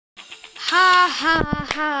Ha ha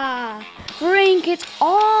ha! Bring it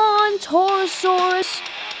on, Torosaurus!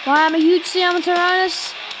 Why, I'm a huge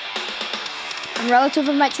Siamotyrannus. I'm relative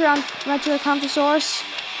of Metriacanthosaurus.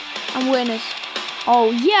 I'm winning.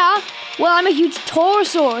 Oh yeah? Well, I'm a huge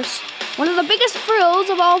Torosaurus. One of the biggest thrills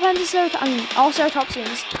of all all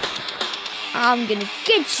ceratopsians. I'm gonna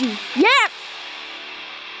get you. Yeah!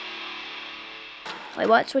 Wait,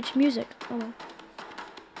 what? Switch music. Oh no.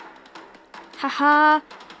 Haha.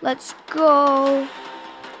 Let's go.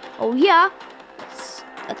 Oh yeah.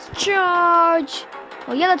 Let's charge.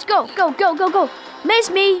 Oh yeah, let's go. Go, go, go, go. Miss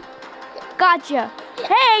me. Gotcha.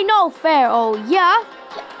 Hey, no fair. Oh yeah.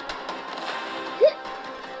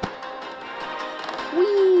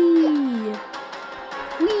 Wee.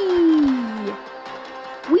 Wee.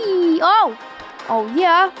 Wee. Oh. Oh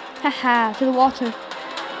yeah. Haha. To the water.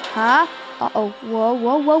 Huh? Uh-oh. Whoa,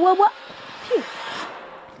 whoa, whoa, whoa, whoa. Phew.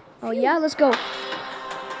 Oh yeah, let's go.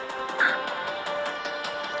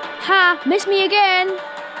 Ha! Miss me again!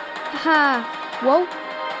 Haha! Whoa!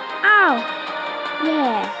 Ow!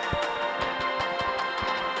 Yeah!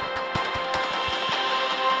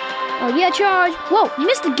 Oh yeah, charge! Whoa! You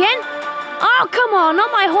missed again? Oh come on!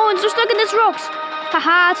 Not my horns! They're stuck in these rocks!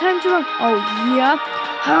 Haha! Time to run! Oh yeah!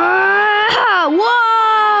 Ha!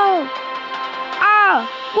 Whoa! Ah!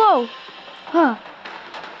 Whoa! Huh!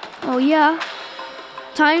 Oh yeah!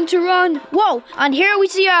 Time to run. Whoa, and here we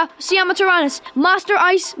see Siamotyrannus, Master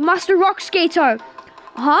Ice, Master Rock Skater.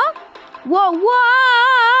 Huh? Whoa, whoa.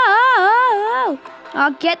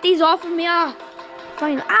 I'll get these off of me.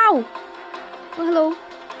 Fine. Ow. Oh, hello.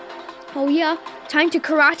 Oh, yeah. Time to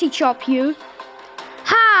karate chop you.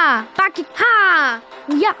 Ha. Back. Ha.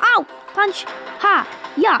 Yeah. Ow. Punch. Ha.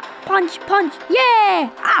 Yeah. Punch, punch. Yeah.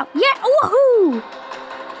 Ow. Yeah. Woohoo.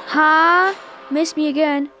 Ha. Missed me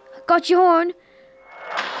again. Got your horn.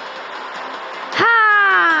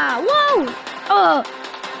 Ha! Whoa!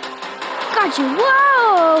 Got you!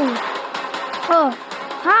 Whoa!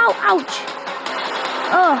 Ow! Ouch!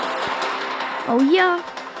 Oh yeah!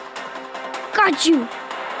 Got you!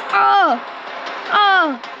 Uh-oh!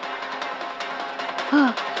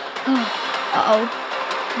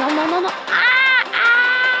 No!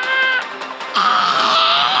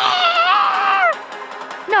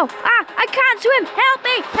 No! I can't swim! Help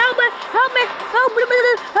me! Help me! Help me! Help me!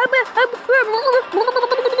 Help me!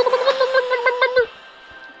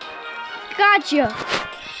 Gotcha!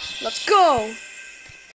 Let's go!